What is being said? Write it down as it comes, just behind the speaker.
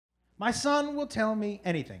My son will tell me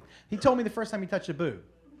anything. He told me the first time he touched a boob.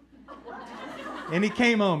 And he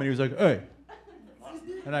came home and he was like, hey.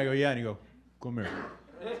 And I go, yeah. And he go, come here.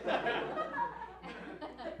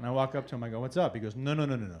 And I walk up to him, I go, what's up? He goes,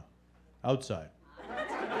 no. Outside.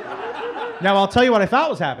 Now, I'll tell you what I thought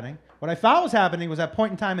was happening. What I thought was happening was that point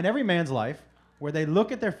in time in every man's life where they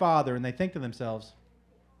look at their father and they think to themselves,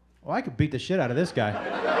 oh, I could beat the shit out of this guy.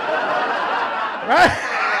 Right?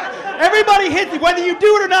 Everybody hits it, whether you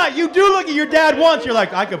do it or not. You do look at your dad once, you're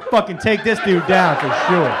like, I could fucking take this dude down for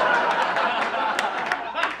sure.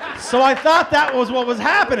 So I thought that was what was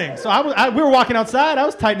happening. So we were walking outside, I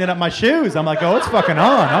was tightening up my shoes. I'm like, oh, it's fucking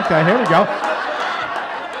on. Okay, here we go.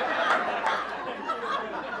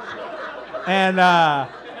 And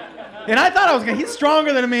I thought he's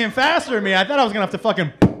stronger than me and faster than me. I thought I was gonna have to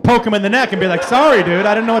fucking poke him in the neck and be like, sorry, dude,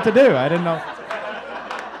 I didn't know what to do. I didn't know.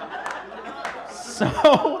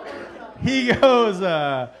 So he goes,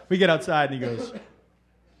 we get outside and he goes,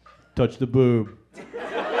 touch the boob.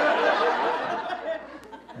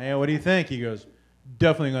 Hey, what do you think? He goes,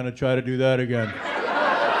 definitely gonna try to do that again.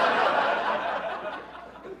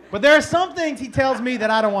 But there are some things he tells me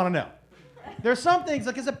that I don't want to know. There's some things,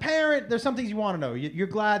 like as a parent, there's some things you want to know. You're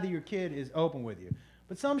glad that your kid is open with you.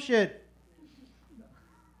 But some shit,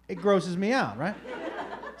 it grosses me out, right?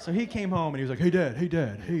 So he came home and he was like, hey, Dad,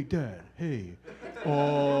 hey.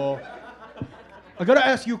 Oh, I got to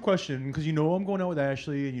ask you a question because you know I'm going out with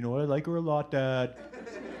Ashley and you know I like her a lot, Dad.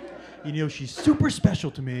 You know, she's super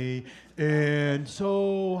special to me. And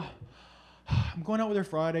so I'm going out with her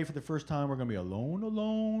Friday for the first time. We're going to be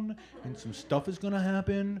alone, and some stuff is going to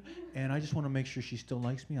happen, and I just want to make sure she still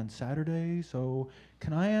likes me on Saturday. So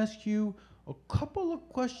can I ask you a couple of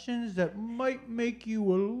questions that might make you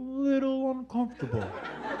a little uncomfortable?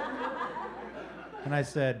 And I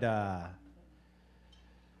said,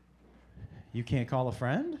 you can't call a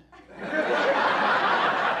friend?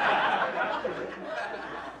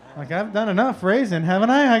 Like, I've done enough raising, haven't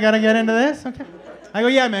I? I got to get into this? Okay. I go,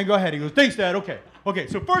 yeah, man, go ahead. He goes, thanks, Dad. Okay,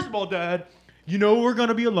 so first of all, Dad, you know we're going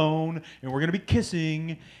to be alone, and we're going to be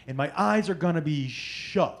kissing, and my eyes are going to be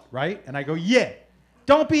shut, right? And I go, yeah.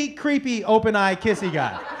 Don't be creepy, open-eye, kissy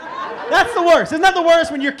guy. That's the worst. Isn't that the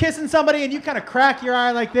worst when you're kissing somebody and you kind of crack your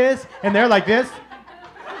eye like this, and they're like this?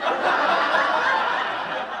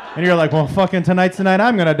 And you're like, well, fucking tonight's the night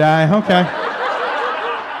I'm going to die. Okay.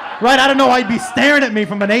 Right, I don't know why you'd be staring at me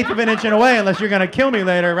from 1/8 of an inch away unless you're going to kill me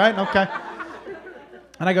later, right? Okay.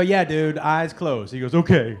 And I go, yeah, dude, eyes closed. He goes,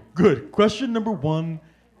 okay, good. Question number 1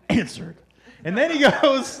 answered. And then he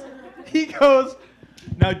goes,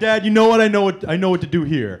 now, Dad, you know what? I know what to do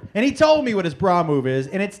here. And he told me what his bra move is,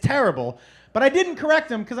 and it's terrible. But I didn't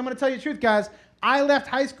correct him because I'm going to tell you the truth, guys. I left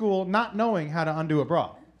high school not knowing how to undo a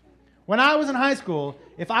bra. When I was in high school,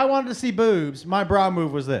 if I wanted to see boobs, my bra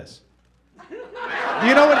move was this.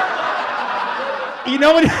 You know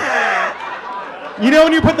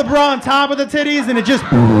when you put the bra on top of the titties and it just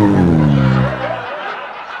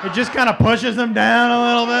kind of pushes them down a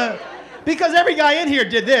little bit? Because every guy in here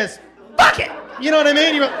did this. Fuck it! You know what I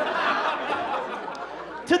mean?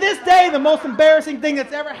 To this day, the most embarrassing thing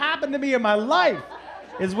that's ever happened to me in my life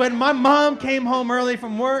is when my mom came home early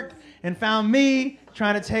from work and found me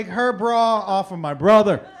trying to take her bra off of my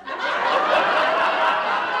brother.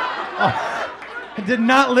 I did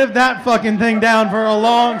not live that fucking thing down for a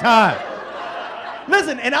long time.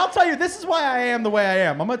 Listen, and I'll tell you, this is why I am the way I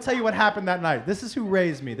am. I'm going to tell you what happened that night. This is who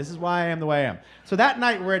raised me. This is why I am the way I am. So that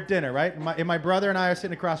night, we're at dinner, right? And my brother and I are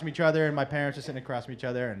sitting across from each other, and my parents are sitting across from each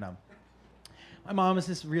other. And my mom is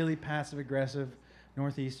this really passive-aggressive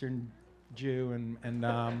Northeastern Jew. And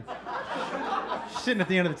she's sitting at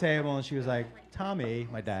the end of the table, and she was like, Tommy,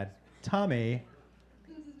 my dad, Tommy,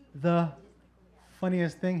 the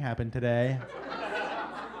funniest thing happened today.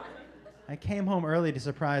 I came home early to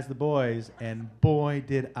surprise the boys, and boy,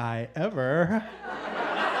 did I ever.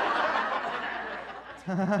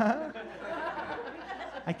 I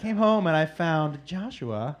came home and I found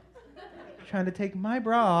Joshua trying to take my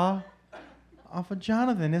bra off of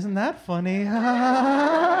Jonathan. Isn't that funny?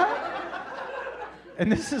 And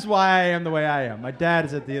this is why I am the way I am. My dad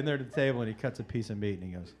is at the end of the table, and he cuts a piece of meat, and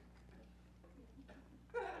he goes,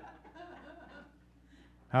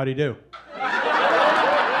 how'd he do?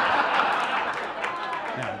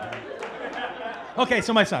 Okay,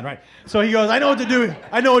 so my son, right? So he goes, I know what to do.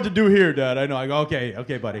 I know what to do here, Dad. I know. I go,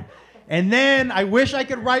 okay, buddy. And then I wish I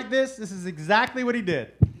could write this. This is exactly what he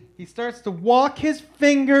did. He starts to walk his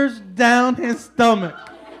fingers down his stomach.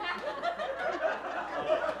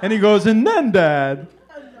 And he goes, and then, Dad.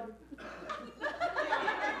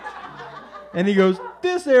 And he goes,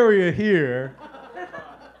 this area here,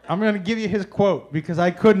 I'm going to give you his quote because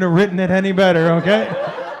I couldn't have written it any better, okay?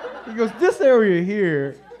 He goes, this area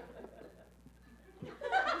here,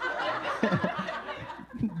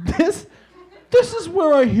 this is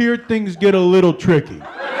where I hear things get a little tricky.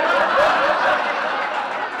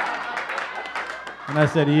 And I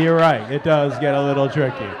said, you're right, it does get a little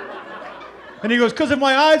tricky. And he goes, because if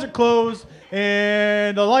my eyes are closed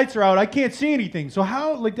and the lights are out, I can't see anything. So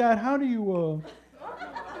how, like, Dad, how do you,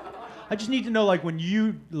 I just need to know, like, when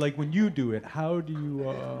you do it, how do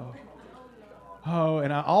you,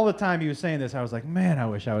 all the time he was saying this, I was like, man, I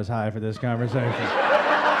wish I was high for this conversation.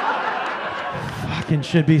 Fucking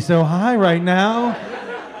should be so high right now.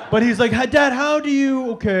 But he's like, Dad, how do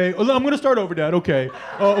you, okay, I'm going to start over, Dad, okay.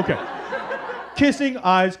 Okay. Kissing,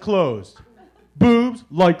 eyes closed. Boobs,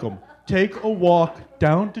 like them. Take a walk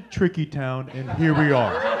down to Tricky Town, and here we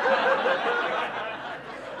are.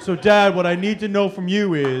 So, Dad, what I need to know from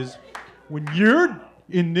you is, when you're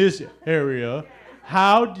in this area,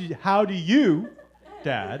 how do you,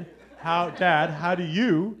 Dad, how do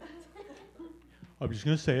you, I'm just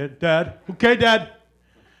going to say it, Dad, okay, Dad,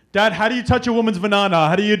 how do you touch a woman's banana?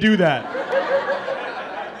 How do you do that?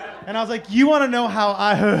 And I was like, you want to know how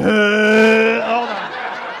I, hold on.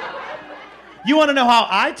 You want to know how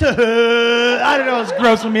I don't know, it's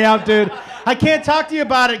grossing me out, dude. I can't talk to you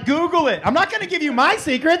about it. Google it. I'm not going to give you my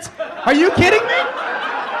secrets. Are you kidding me?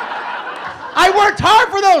 I worked hard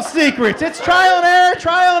for those secrets. It's trial and error,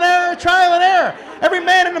 trial and error, trial and error. Every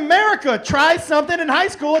man in America tries something in high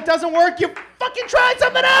school. It doesn't work. You fucking try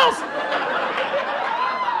something else.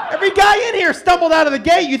 Every guy in here stumbled out of the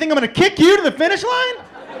gate. You think I'm going to kick you to the finish line?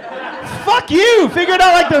 Fuck you. Figure it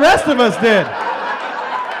out like the rest of us did.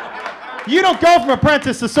 You don't go from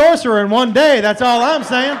apprentice to sorcerer in one day. That's all I'm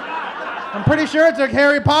saying. I'm pretty sure it took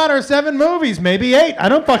Harry Potter 7 movies, maybe 8. I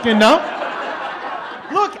don't fucking know.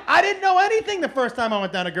 Look, I didn't know anything the first time I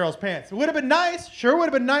went down a girl's pants. It would have been nice. Sure would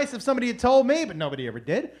have been nice if somebody had told me, but nobody ever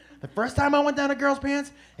did. The first time I went down a girl's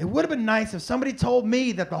pants, it would have been nice if somebody told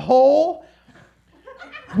me that the hole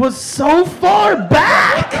was so far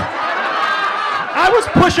back. I was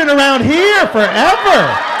pushing around here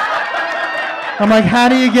forever. I'm like, how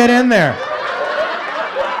do you get in there?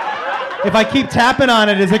 If I keep tapping on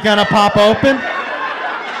it, is it gonna pop open?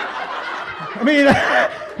 I mean,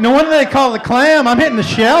 no wonder they call it a clam. I'm hitting the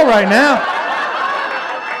shell right now.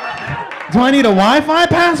 Do I need a Wi-Fi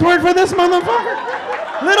password for this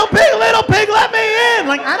motherfucker? Little pig, let me in.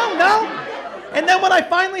 Like, I don't know. And then when I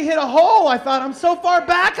finally hit a hole, I thought, I'm so far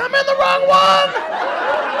back, I'm in the wrong one.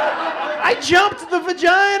 I jumped the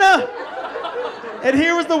vagina. And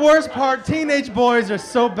here was the worst part. Teenage boys are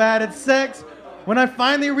so bad at sex. When I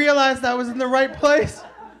finally realized I was in the right place,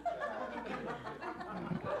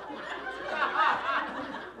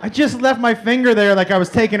 I just left my finger there like I was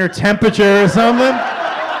taking her temperature or something.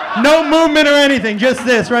 No movement or anything, just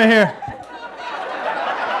this right here.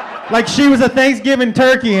 Like she was a Thanksgiving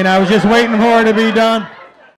turkey and I was just waiting for her to be done.